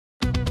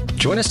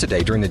Join us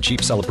today during the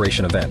Jeep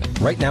Celebration event.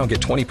 Right now, get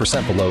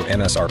 20% below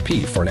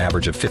MSRP for an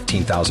average of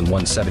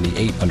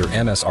 $15,178 under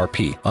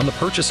MSRP on the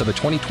purchase of a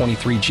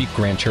 2023 Jeep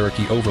Grand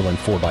Cherokee Overland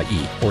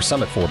 4xE or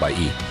Summit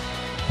 4xE.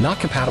 Not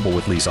compatible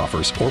with lease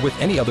offers or with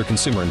any other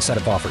consumer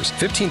incentive offers.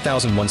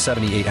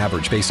 $15,178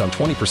 average based on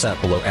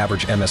 20% below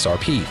average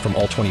MSRP from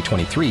all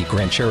 2023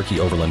 Grand Cherokee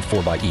Overland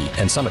 4xE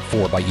and Summit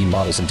 4xE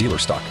models in dealer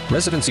stock.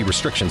 Residency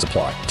restrictions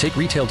apply. Take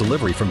retail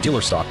delivery from dealer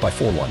stock by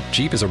 4/1.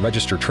 Jeep is a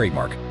registered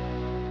trademark.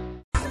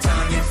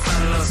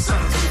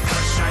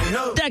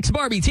 Dex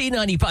Barbie T,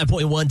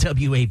 95.1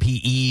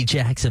 WAPE,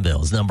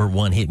 Jacksonville's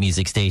 #1 hit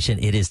music station.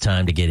 It is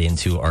time to get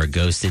into our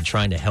Ghosted,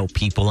 trying to help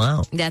people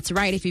out. That's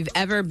right. If you've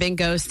ever been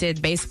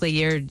ghosted, basically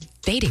you're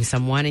dating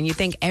someone and you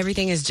think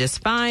everything is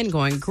just fine,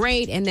 going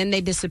great, and then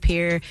they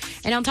disappear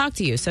and don't talk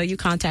to you. So you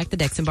contact the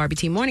Dex and Barbie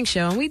T Morning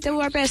Show, and we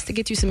do our best to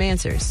get you some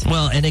answers.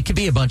 Well, and it could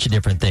be a bunch of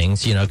different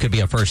things. You know, it could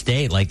be a first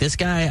date. Like this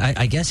guy,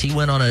 I guess he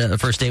went on a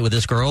first date with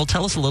this girl.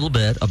 Tell us a little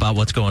bit about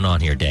what's going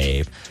on here,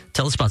 Dave.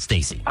 Tell us about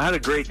Stacy. I had a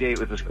great date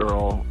with this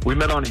girl. We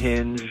met on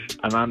Hinge,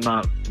 and I'm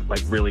not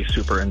like really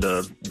super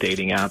into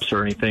dating apps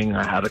or anything.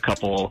 I had a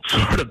couple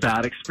sort of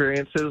bad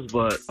experiences,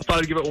 but I thought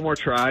I'd give it one more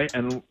try,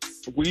 and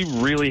we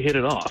really hit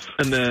it off.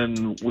 And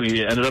then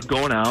we ended up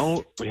going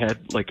out. We had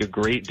like a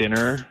great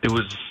dinner. It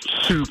was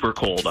super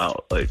cold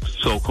out, like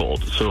so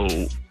cold. So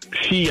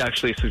she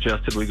actually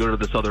suggested we go to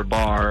this other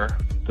bar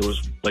that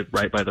was like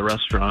right by the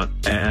restaurant,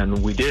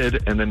 and we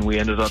did, and then we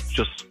ended up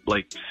just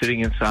like sitting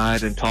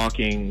inside and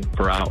talking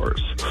for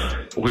hours.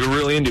 We were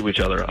really into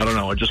each other. I don't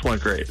know, it just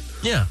went great.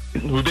 Yeah.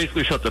 We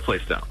basically shut the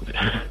place down.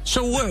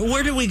 So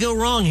where did we go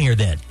wrong here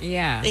then?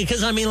 Yeah.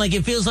 Because, I mean, like,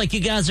 it feels like you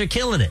guys are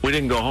killing it. We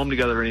didn't go home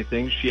together or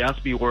anything. She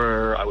asked me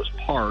where I was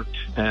parked,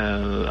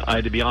 and I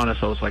had to be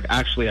honest, I was like,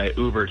 actually, I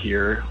Ubered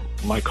here.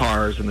 My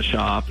car's in the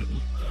shop.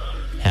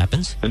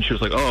 Happens. And she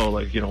was like, oh,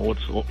 like, you know,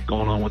 what's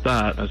going on with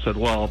that? I said,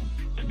 well,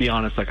 to be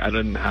honest, like, I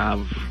didn't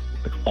have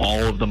like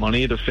all of the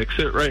money to fix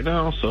it right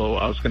now, so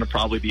I was going to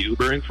probably be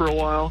Ubering for a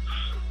while.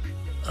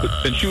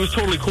 And she was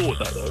totally cool with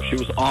that, though. She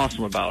was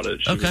awesome about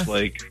it. She was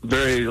like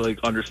very like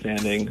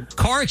understanding.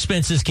 Car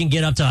expenses can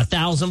get up to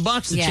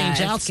 $1,000 to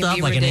change out stuff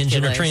like an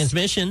engine or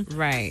transmission.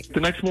 Right.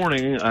 The next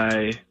morning,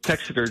 I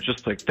texted her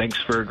just like, thanks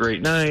for a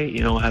great night.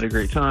 You know, had a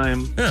great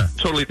time. Yeah.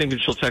 Totally thinking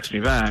she'll text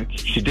me back.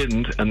 She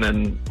didn't. And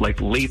then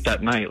like late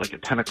that night, like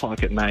at 10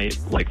 o'clock at night,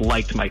 like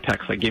liked my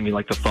text. Like gave me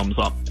like the thumbs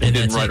up and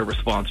didn't write a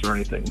response or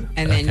anything.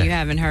 And then you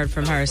haven't heard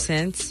from her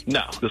since?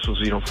 No. This was,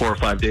 4 or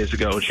 5 days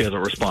ago. And she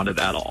hasn't responded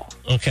at all.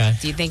 Okay.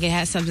 Do you think it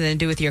has something to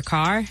do with your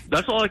car?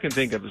 That's all I can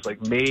think of is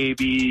like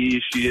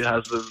maybe she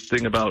has the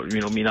thing about,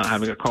 me not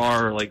having a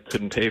car or like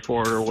couldn't pay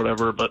for it or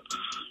whatever. But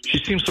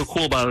she seemed so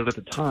cool about it at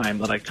the time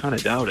that I kind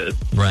of doubt it.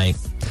 Right.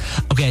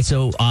 Okay,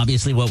 so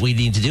obviously what we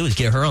need to do is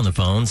get her on the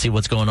phone, see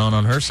what's going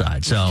on her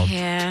side. So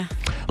yeah,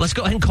 let's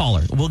go ahead and call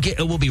her.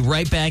 We'll be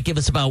right back. Give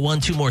us about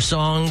 1-2 more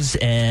songs,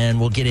 and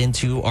we'll get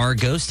into our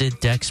Ghosted.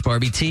 Dex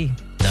Barbie T,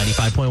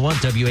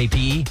 95.1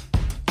 WAPE.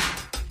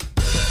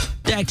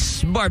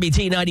 Dex Barbie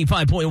T,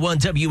 95.1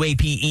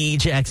 WAPE,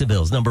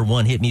 Jacksonville's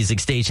 #1 hit music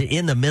station.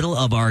 In the middle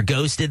of our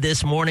Ghosted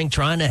this morning,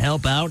 trying to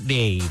help out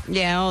Dave.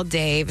 Yeah, old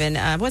Dave.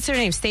 And what's her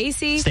name?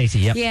 Stacy? Stacy,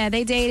 yep. Yeah,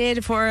 they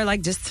dated for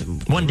like just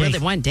one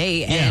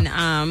day.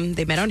 Yeah. And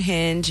they met on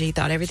Hinge. He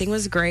thought everything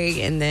was great,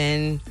 and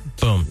then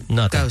boom,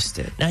 nothing.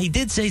 Ghosted. Now, he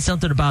did say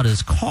something about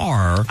his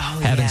car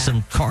having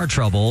some car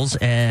troubles,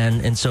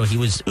 and so he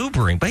was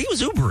Ubering, but he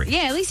was Ubering.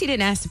 Yeah, at least he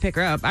didn't ask to pick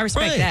her up. I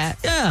respect that.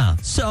 Yeah.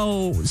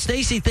 So,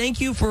 Stacy, thank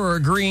you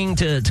for agreeing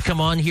to come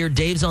on here.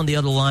 Dave's on the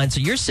other line. So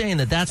you're saying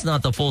that that's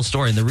not the full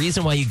story. And the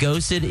reason why you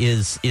ghosted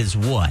is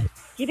what?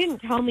 He didn't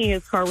tell me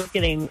his car was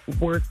getting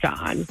worked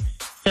on.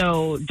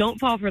 So don't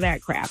fall for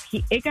that crap.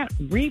 It got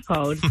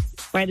repoed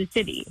by the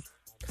city.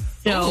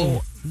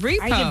 So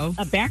repo? I did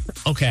a background.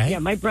 Okay. Yeah,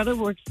 my brother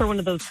works for one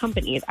of those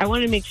companies. I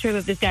wanted to make sure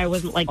that this guy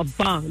wasn't like a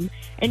bum.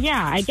 And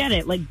yeah, I get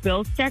it. Like,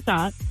 bills check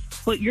up,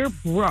 but you're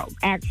broke,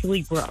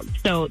 actually broke.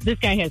 So this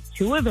guy has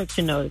 2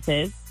 eviction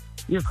notices.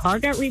 Your car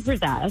got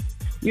repossessed.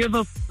 You have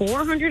a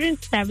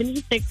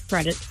 476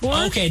 credit score.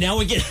 Okay, now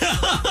we get...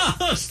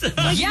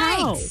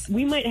 Yikes!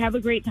 We might have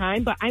a great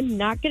time, but I'm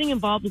not getting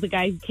involved with a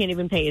guy who can't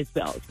even pay his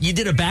bills. You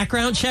did a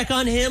background check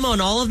on him on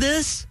all of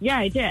this? Yeah,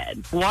 I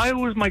did. Why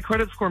was my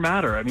credit score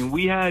matter? I mean,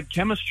 we had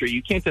chemistry.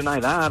 You can't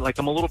deny that. Like,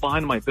 I'm a little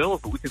behind my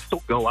bills, but we can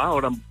still go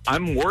out.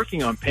 I'm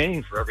working on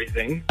paying for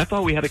everything. I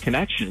thought we had a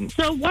connection.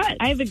 So what?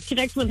 I have a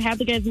connection with half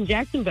the guys in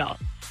Jacksonville,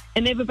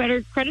 and they have a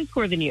better credit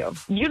score than you.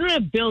 You don't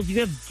have bills.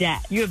 You have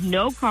debt. You have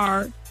no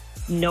car,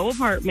 no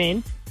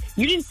apartment.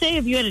 You didn't say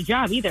if you had a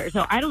job either,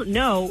 so I don't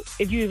know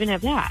if you even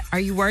have that. Are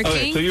you working?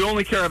 Okay, so you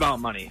only care about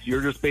money.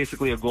 You're just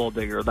basically a gold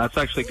digger. That's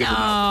actually good to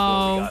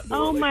know.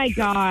 Oh, my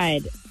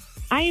God.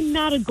 I am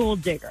not a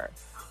gold digger.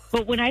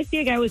 But when I see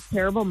a guy with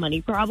terrible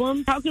money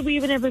problems, how could we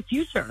even have a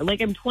future?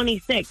 Like, I'm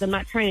 26. I'm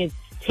not trying to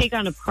take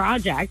on a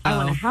project. I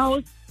want a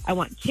house. I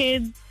want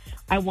kids.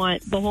 I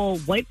want the whole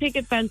white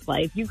picket fence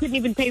life. You couldn't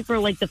even pay for,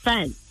 like, the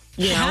fence.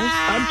 You know?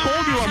 I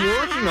told you I'm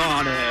working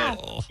on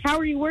it. How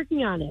are you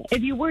working on it?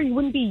 If you were, you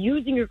wouldn't be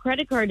using your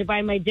credit card to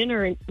buy my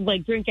dinner and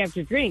like drink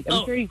after drink.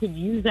 I'm sure you could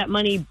use that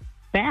money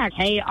back,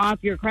 pay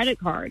off your credit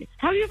card.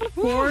 How do you have a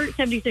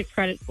 476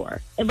 credit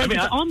score? Like,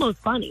 it's almost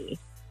funny.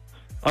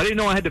 I didn't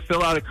know I had to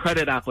fill out a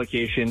credit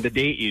application to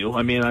date you.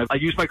 I mean, I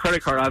use my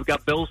credit card. I've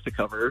got bills to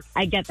cover.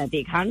 I get that. The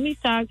economy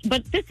sucks,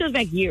 but this goes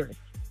back years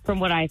from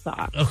what I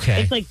saw.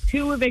 Okay. It's like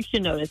 2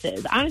 eviction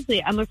notices.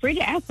 Honestly, I'm afraid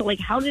to ask, but like,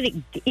 how did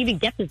it even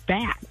get this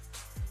bad?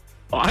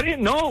 I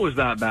didn't know it was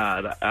that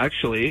bad,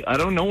 actually. I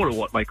don't know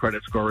what my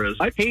credit score is.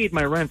 I paid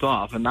my rent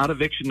off, and that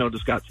eviction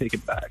notice got taken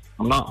back.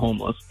 I'm not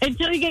homeless.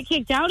 Until you get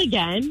kicked out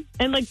again.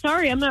 And, like,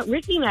 sorry, I'm not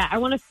risking that. I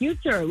want a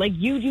future. Like,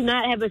 you do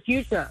not have a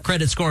future.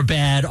 Credit score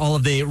bad, all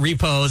of the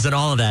repos and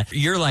all of that.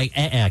 You're like,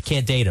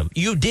 can't date him.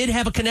 You did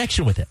have a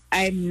connection with him.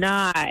 I'm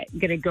not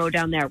going to go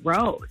down that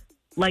road.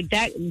 Like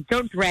that,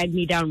 don't drag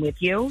me down with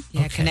you.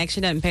 Yeah,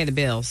 connection doesn't pay the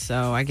bills,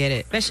 so I get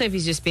it. Especially if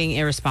he's just being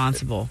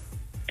irresponsible.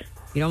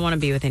 You don't want to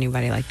be with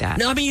anybody like that.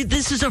 No, I mean,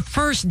 this is a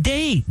first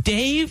date,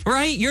 Dave,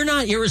 right? You're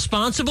not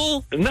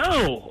irresponsible.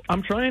 No,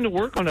 I'm trying to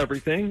work on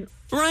everything.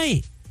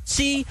 Right.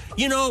 See,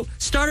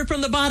 started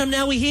from the bottom,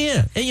 now we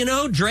here.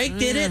 And, Drake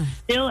did it.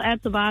 Still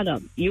at the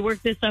bottom. You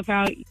work this stuff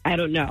out, I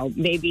don't know,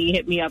 maybe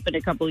hit me up in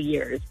a couple of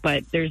years,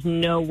 but there's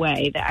no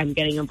way that I'm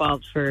getting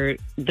involved for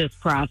this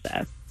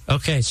process.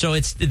 Okay, so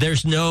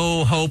there's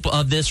no hope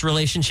of this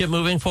relationship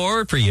moving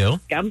forward for you.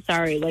 I'm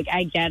sorry. Like,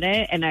 I get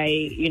it, and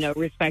I,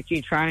 respect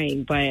you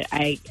trying, but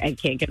I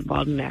can't get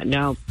involved in that,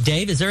 no.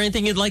 Dave, is there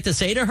anything you'd like to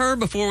say to her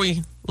before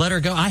we let her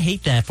go? I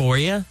hate that for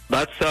you.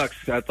 That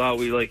sucks. I thought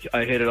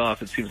I hit it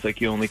off. It seems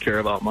like you only care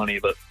about money,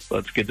 but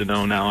that's good to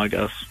know now, I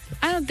guess.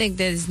 I don't think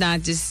that it's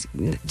not just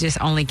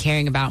only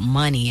caring about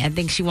money. I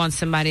think she wants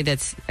somebody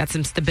that's got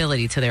some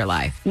stability to their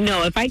life.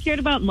 No, if I cared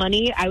about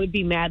money, I would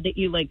be mad that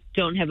you,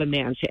 don't have a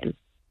mansion.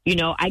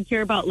 I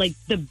care about,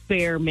 the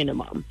bare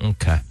minimum.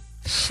 Okay.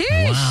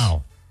 Sheesh.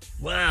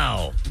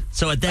 Wow.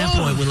 So at that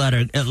point, we let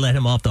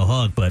him off the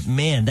hook. But,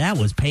 man, that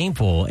was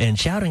painful. And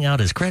shouting out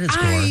his credit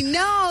score. I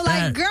know.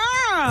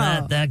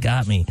 Girl. That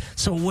got me.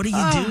 So what do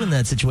you do in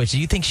that situation?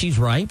 Do you think she's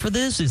right for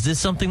this? Is this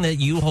something that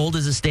you hold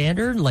as a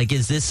standard?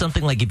 Is this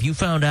something, if you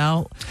found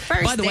out?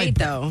 First by the date,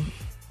 though.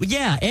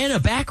 Yeah, and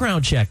a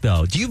background check,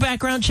 though. Do you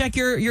background check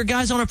your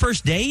guys on a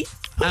first date?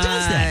 Who does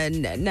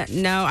that?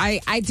 No,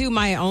 I do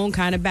my own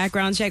kind of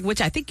background check,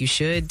 which I think you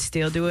should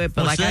still do it.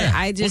 But What's that?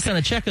 What kind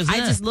of check is that? I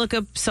just look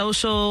up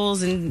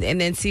socials and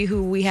then see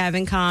who we have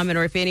in common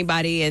or if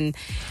anybody. And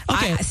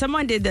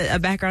someone did a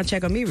background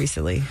check on me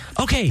recently.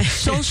 Okay,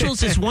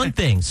 socials is one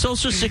thing.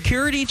 Social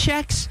security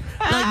checks,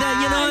 like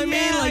that. You know what I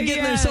mean?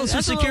 Getting their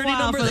social security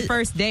number for the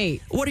first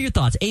date. What are your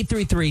thoughts?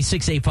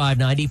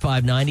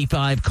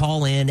 833-685-9595.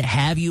 Call in.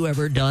 Have you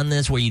ever done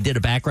this where you did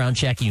a background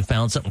check and you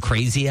found something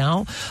crazy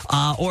out?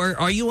 Or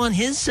are you on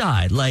his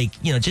side?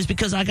 Just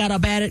because I got a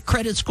bad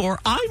credit score,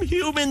 I'm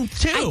human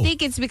too. I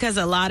think it's because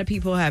a lot of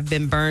people have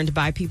been burned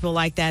by people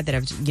like that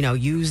have,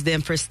 used them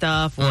for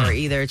stuff or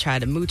either tried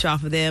to mooch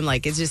off of them. They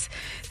just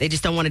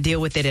don't want to deal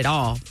with it at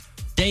all.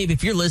 Dave,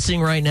 if you're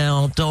listening right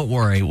now, don't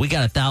worry. We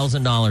got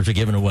 $1,000 we're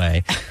giving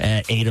away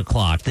at 8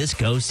 o'clock. This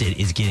Ghosted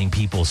is getting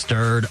people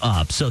stirred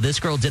up. So this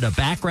girl did a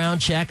background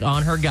check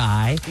on her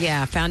guy.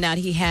 Yeah, found out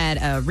he had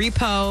a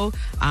repo,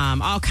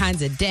 all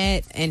kinds of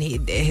debt, and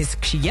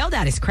she yelled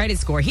out his credit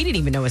score. He didn't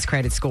even know his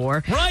credit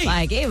score.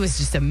 Right. It was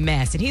just a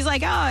mess. And he's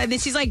like, and then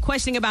she's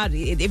questioning about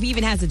if he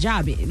even has a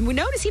job. We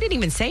noticed he didn't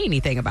even say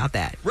anything about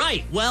that.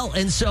 Right. Well,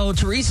 and so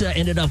Teresa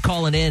ended up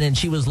calling in, and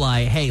she was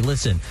like, hey,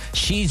 listen,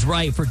 she's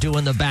right for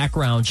doing the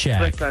background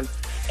check. Listen,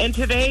 in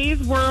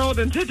today's world,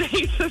 in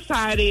today's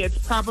society, it's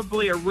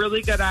probably a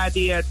really good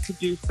idea to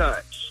do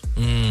such.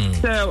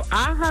 So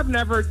I have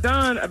never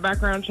done a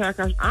background check.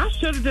 I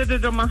should have did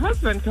it on my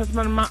husband because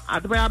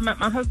the way I met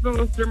my husband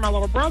was through my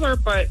little brother.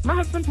 But my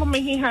husband told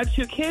me he had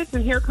 2 kids,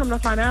 and here come to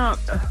find out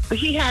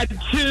he had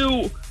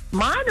 2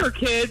 minor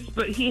kids,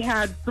 but he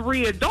had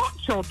 3 adult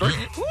children.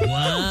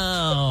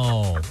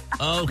 Wow.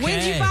 Okay. When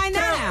did you find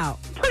that out?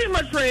 Pretty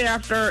much right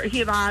after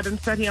he lied and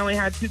said he only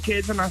had 2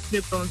 kids, and I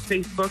snooped on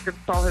Facebook and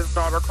saw his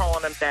daughter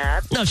calling him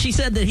dad. No, she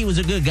said that he was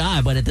a good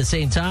guy, but at the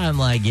same time,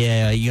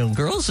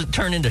 girls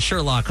turn into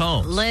Sherlock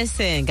Holmes.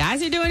 Listen,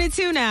 guys are doing it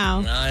too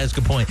now. That's a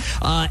good point.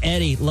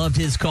 Eddie loved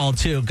his call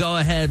too. Go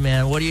ahead,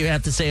 man. What do you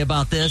have to say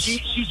about this?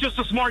 She's just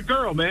a smart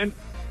girl, man.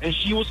 And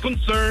she was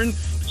concerned.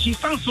 She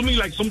sounds to me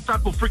like some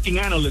type of freaking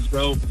analyst,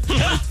 bro.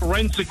 Like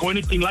forensic or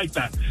anything like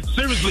that.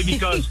 Seriously,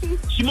 because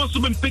she must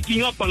have been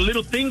picking up on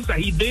little things that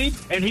he did,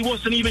 and he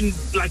wasn't even,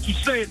 like you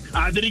said,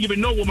 I didn't even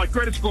know what my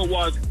credit score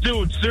was.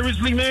 Dude,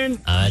 seriously, man?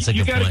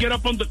 You got to get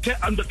up on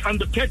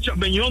the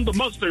ketchup and you're on the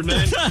mustard,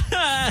 man.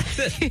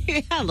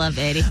 I love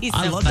Eddie. He's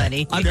so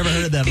funny. I've never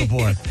heard of that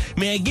before.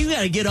 Man, you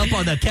got to get up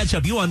on the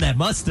ketchup. You on that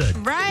mustard.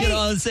 Right. You know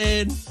what I'm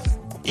saying?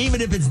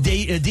 Even if it's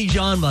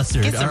Dijon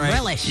mustard. Get some all right?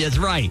 relish. That's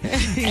right.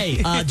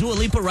 Hey, Dua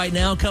Lipa right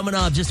now, coming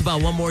up just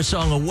about one more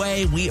song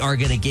away. We are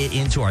going to get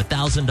into our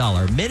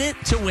 $1,000 minute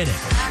to win it.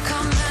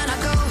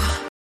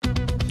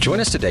 Join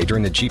us today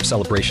during the Jeep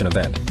Celebration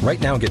event. Right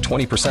now, get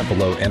 20%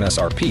 below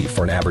MSRP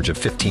for an average of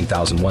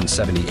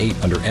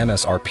 $15,178 under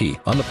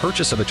MSRP on the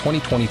purchase of a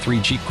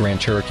 2023 Jeep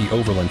Grand Cherokee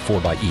Overland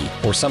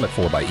 4xE or Summit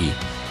 4xE.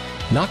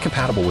 Not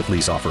compatible with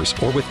lease offers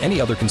or with any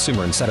other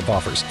consumer incentive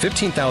offers.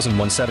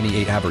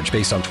 $15,178 average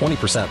based on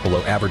 20%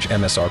 below average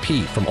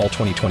MSRP from all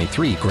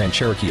 2023 Grand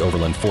Cherokee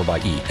Overland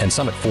 4xE and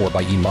Summit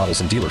 4xE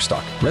models in dealer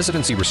stock.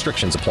 Residency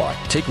restrictions apply.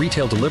 Take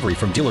retail delivery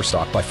from dealer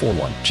stock by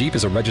 4/1. Jeep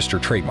is a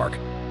registered trademark.